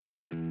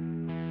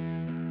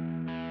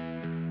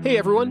Hey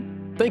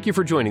everyone, thank you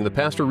for joining the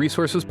Pastor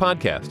Resources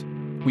Podcast.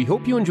 We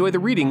hope you enjoy the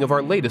reading of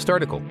our latest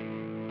article.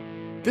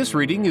 This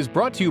reading is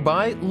brought to you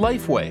by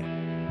Lifeway.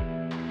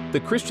 The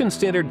Christian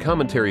Standard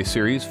Commentary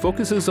series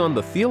focuses on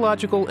the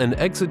theological and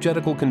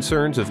exegetical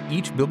concerns of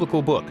each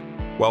biblical book,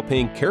 while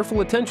paying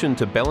careful attention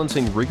to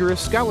balancing rigorous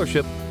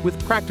scholarship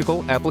with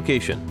practical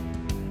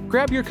application.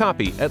 Grab your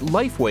copy at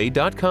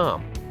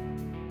lifeway.com.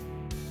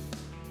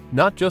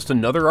 Not just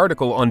another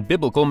article on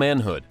biblical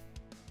manhood.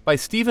 By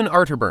Stephen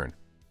Arterburn,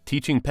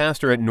 teaching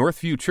pastor at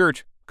Northview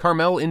Church,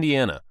 Carmel,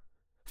 Indiana,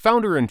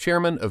 founder and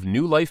chairman of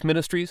New Life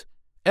Ministries,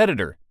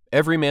 editor,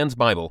 Every Man's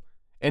Bible,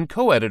 and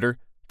co-editor,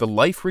 The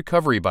Life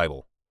Recovery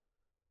Bible.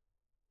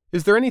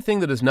 Is there anything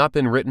that has not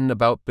been written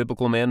about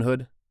biblical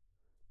manhood?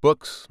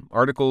 Books,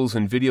 articles,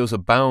 and videos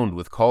abound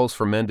with calls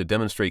for men to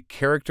demonstrate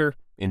character,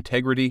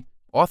 integrity,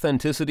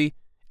 authenticity,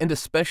 and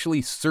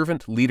especially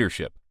servant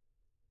leadership.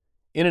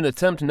 In an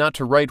attempt not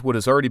to write what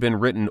has already been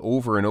written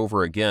over and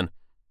over again,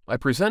 I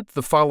present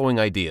the following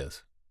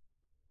ideas.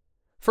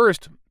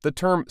 First, the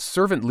term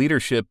servant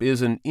leadership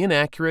is an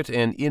inaccurate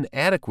and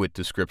inadequate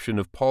description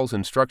of Paul's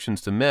instructions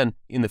to men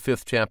in the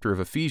 5th chapter of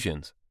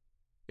Ephesians.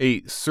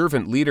 A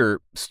servant leader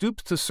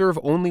stoops to serve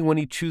only when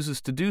he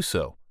chooses to do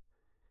so.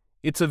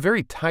 It's a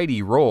very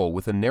tidy role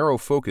with a narrow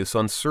focus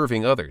on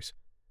serving others.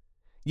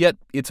 Yet,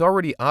 it's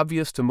already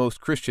obvious to most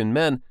Christian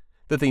men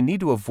that they need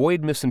to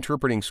avoid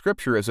misinterpreting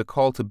Scripture as a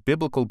call to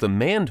biblical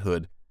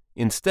demandhood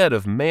instead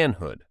of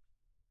manhood.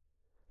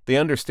 They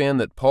understand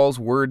that Paul's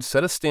words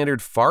set a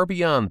standard far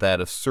beyond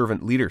that of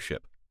servant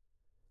leadership.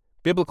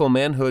 Biblical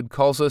manhood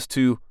calls us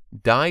to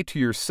die to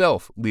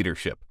yourself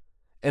leadership,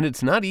 and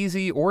it's not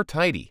easy or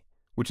tidy,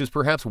 which is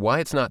perhaps why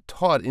it's not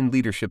taught in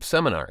leadership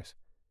seminars.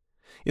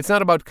 It's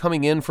not about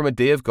coming in from a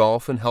day of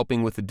golf and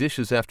helping with the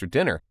dishes after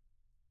dinner.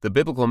 The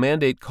biblical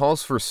mandate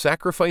calls for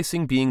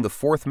sacrificing being the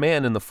fourth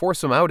man in the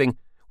foursome outing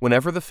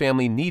whenever the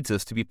family needs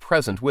us to be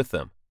present with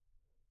them.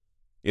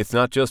 It's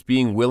not just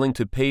being willing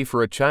to pay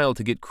for a child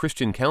to get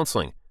Christian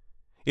counseling.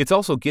 It's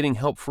also getting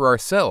help for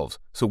ourselves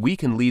so we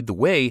can lead the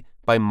way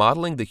by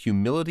modeling the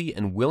humility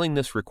and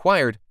willingness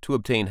required to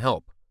obtain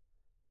help.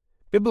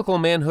 Biblical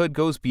manhood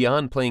goes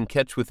beyond playing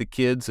catch with the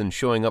kids and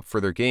showing up for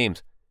their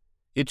games.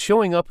 It's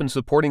showing up and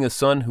supporting a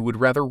son who would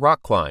rather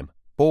rock climb,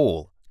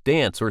 bowl,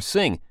 dance, or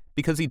sing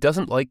because he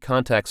doesn't like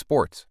contact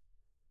sports.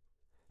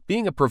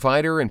 Being a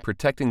provider and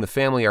protecting the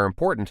family are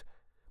important,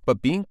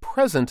 but being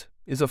present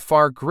is a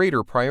far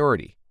greater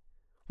priority.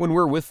 When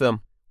we're with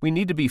them, we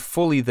need to be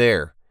fully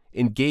there,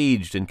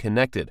 engaged and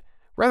connected,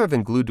 rather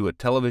than glued to a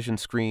television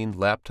screen,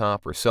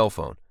 laptop, or cell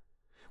phone.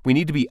 We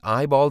need to be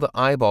eyeball to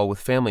eyeball with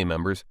family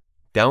members,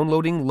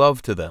 downloading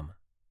love to them.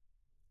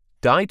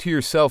 Die to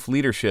yourself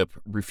leadership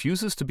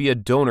refuses to be a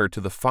donor to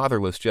the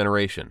fatherless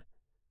generation.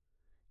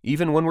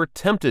 Even when we're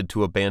tempted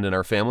to abandon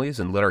our families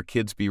and let our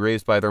kids be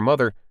raised by their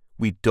mother,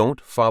 we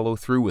don't follow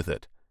through with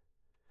it.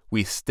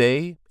 We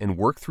stay and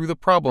work through the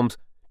problems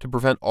to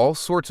prevent all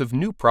sorts of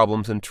new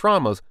problems and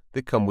traumas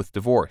that come with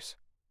divorce.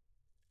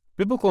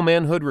 Biblical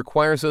manhood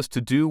requires us to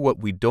do what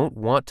we don't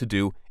want to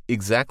do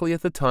exactly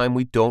at the time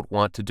we don't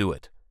want to do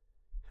it.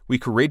 We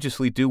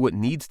courageously do what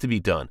needs to be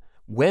done,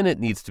 when it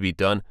needs to be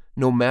done,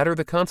 no matter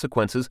the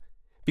consequences,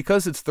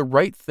 because it's the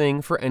right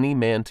thing for any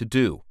man to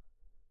do.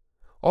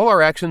 All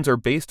our actions are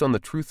based on the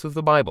truths of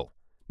the Bible,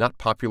 not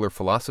popular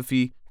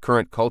philosophy,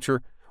 current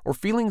culture, or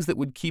feelings that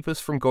would keep us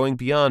from going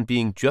beyond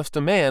being just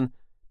a man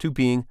to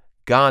being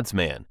God's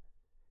man,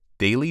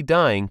 daily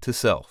dying to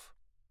self.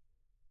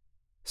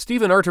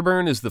 Stephen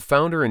Arterburn is the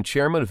founder and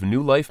chairman of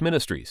New Life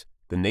Ministries,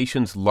 the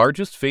nation's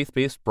largest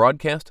faith-based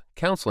broadcast,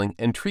 counseling,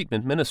 and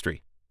treatment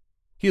ministry.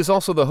 He is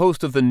also the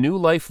host of the New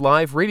Life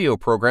Live radio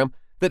program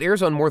that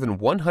airs on more than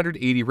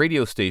 180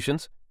 radio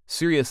stations,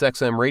 Sirius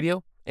XM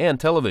radio, and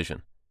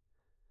television.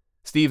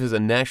 Steve is a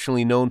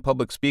nationally known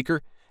public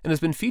speaker and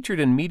has been featured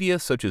in media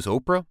such as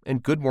Oprah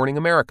and Good Morning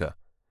America.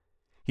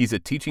 He's a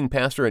teaching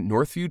pastor at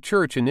Northview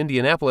Church in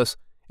Indianapolis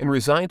and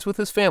resides with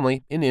his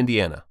family in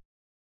Indiana.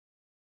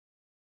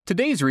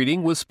 Today's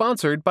reading was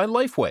sponsored by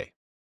Lifeway.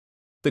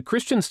 The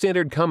Christian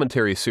Standard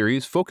Commentary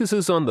series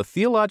focuses on the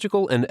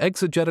theological and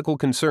exegetical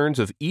concerns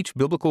of each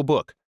biblical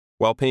book,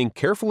 while paying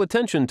careful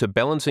attention to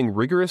balancing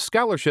rigorous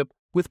scholarship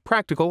with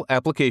practical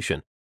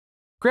application.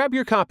 Grab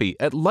your copy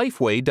at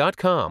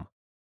lifeway.com.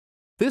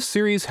 This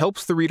series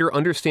helps the reader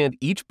understand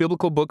each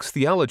biblical book's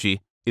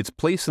theology, its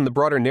place in the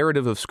broader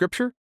narrative of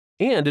Scripture,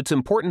 and its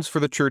importance for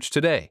the church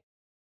today.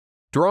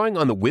 Drawing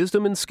on the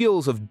wisdom and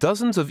skills of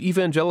dozens of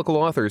evangelical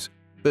authors,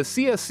 the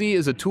CSC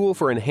is a tool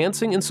for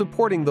enhancing and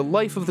supporting the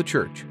life of the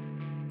church.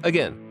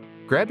 Again,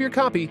 grab your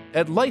copy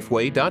at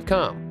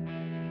lifeway.com.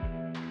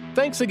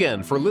 Thanks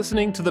again for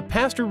listening to the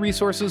Pastor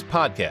Resources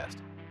Podcast.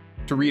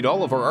 To read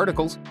all of our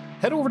articles,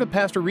 head over to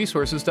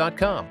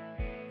pastorresources.com.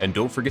 And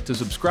don't forget to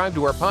subscribe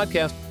to our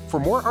podcast for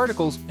more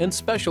articles and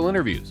special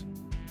interviews.